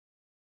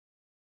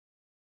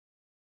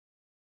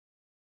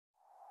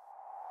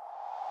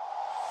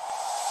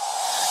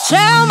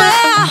Tell me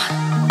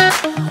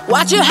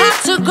why'd you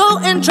have to go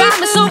and drive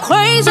me so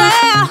crazy?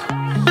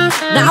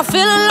 Now I'm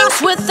feeling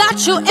lost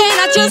without you, and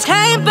I just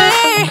can't be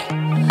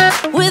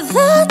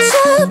without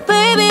you,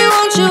 baby.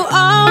 Want you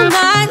all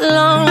night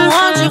long,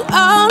 want you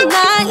all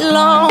night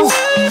long.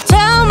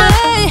 Tell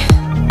me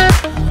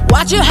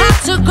why'd you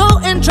have to go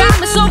and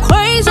drive me so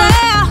crazy?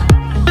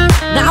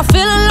 Now I'm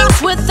feeling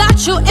lost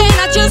without you, and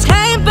I just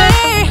can't be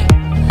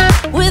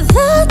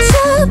without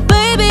you,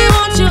 baby.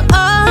 Want you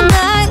all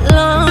night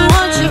long,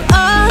 want you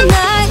all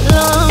night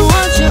long,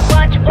 want you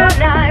all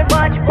night,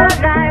 watch all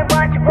night,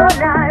 watch all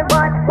night,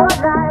 watch all night, watch all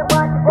night,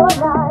 watch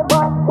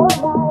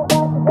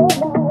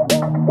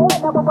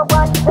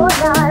all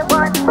night,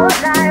 watch all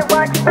night,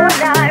 watch all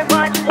night,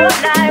 watch all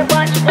night,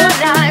 watch all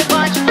night,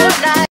 watch all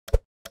night.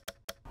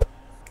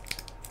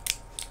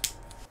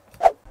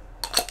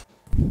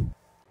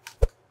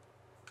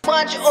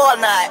 Watch all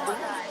night.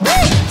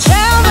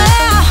 Tell me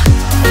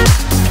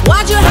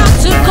why'd you have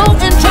to go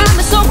and drive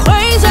me so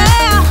crazy?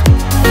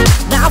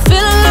 Now I'm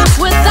feeling lost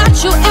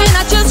without you, and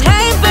I just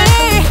can't be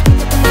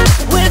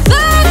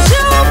without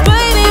you,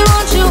 baby.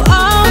 Want you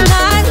all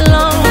night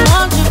long,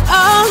 want you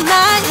all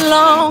night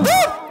long.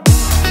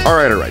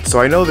 Alright, so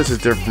I know this is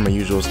different from my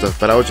usual stuff,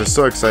 but I was just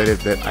so excited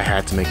that I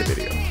had to make a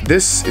video.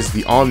 This is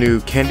the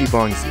all-new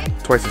Candybong Z,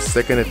 Twice's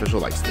second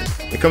official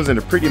Lightstick. It comes in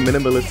a pretty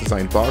minimalist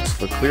designed box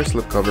with a clear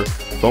slipcover,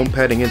 foam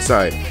padding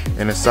inside,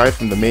 and aside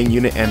from the main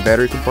unit and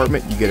battery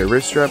compartment, you get a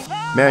wrist strap,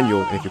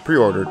 manual, and if you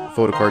pre-ordered,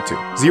 photo card too.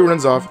 Z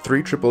runs off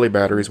 3 AAA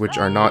batteries which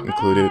are not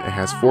included and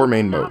has 4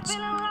 main modes: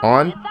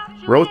 on,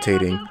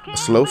 rotating, a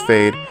slow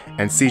fade,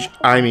 and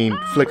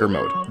flicker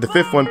mode. The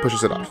 5th one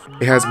pushes it off.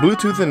 It has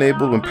Bluetooth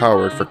enabled when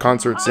powered for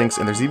concert syncs,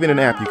 and there's even an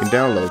app you can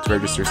download to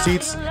register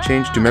seats,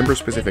 change to member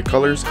specific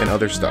colors, and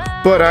other stuff.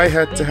 But I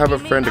had to have a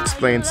friend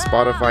explain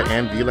Spotify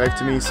and VLAG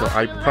to me, so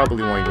I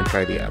probably won't even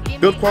try the app.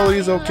 Build quality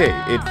is okay.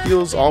 It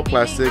feels all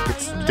plastic.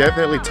 It's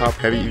definitely top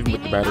heavy even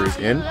with the batteries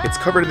in. It's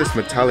covered in this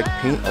metallic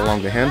paint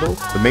along the handle.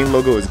 The main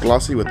logo is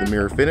glossy with a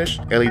mirror finish.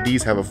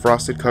 LEDs have a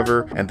frosted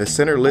cover, and the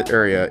center lit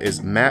area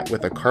is matte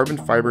with a carbon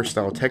fiber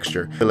style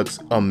texture. It looks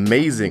amazing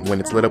when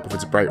it's lit up with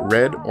its bright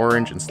red,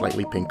 orange, and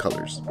slightly pink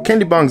colors.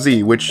 Candybong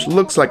Z, which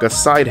looks like a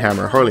side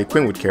hammer Harley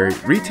Quinn would carry,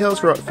 retails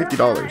for about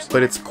 $50,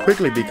 but it's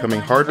quickly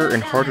becoming harder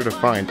and harder to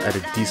find at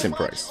a decent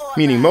price.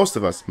 Meaning most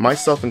of us,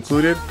 myself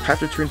included, have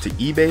to turn to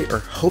eBay or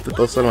hope that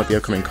they'll sell them at the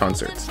upcoming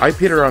concerts. I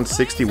paid around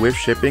 $60 with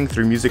shipping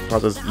through Music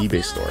Plaza's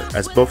eBay store,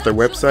 as both their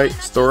website,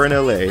 store in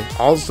LA,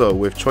 also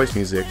with Choice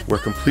Music, were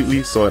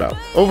completely sold out.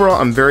 Overall,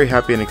 I'm very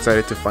happy and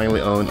excited to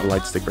finally own a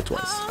Lightstick for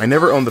Twice. I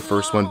never owned the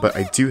first one, but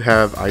I do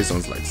have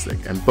iZone's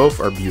Lightstick, and both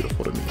are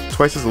beautiful to me.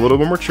 Twice is a little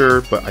more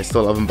mature, but I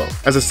still love them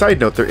both. As a side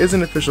note, there is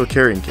an official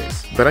carrying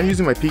case, but I'm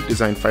using my Peak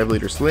Design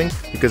 5-liter sling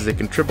because it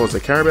can triple as a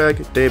camera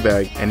bag, day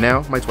bag, and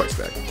now my Twice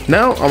bag.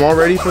 Now I'm all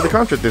ready for the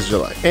concert this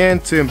July,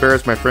 and to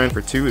embarrass my friend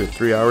for 2 to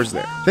 3 hours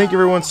there. Thank you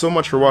everyone so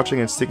much for watching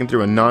and sticking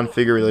through a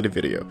non-figure related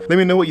video. Let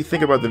me know what you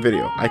think about the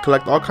video. I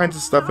collect all kinds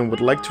of stuff and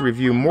would like to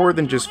review more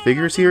than just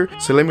figures here,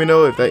 so let me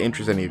know if that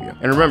interests any of you.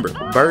 And remember,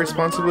 buy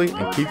responsibly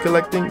and keep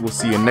collecting. We'll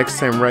see you next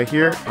time right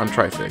here on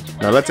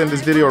TriFig. Now let's end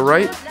this video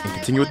right and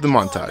continue with the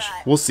montage.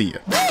 We'll see you.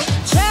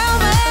 Tell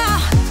me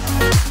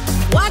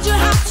why'd you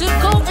have to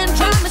go and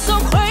drive me so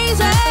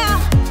crazy?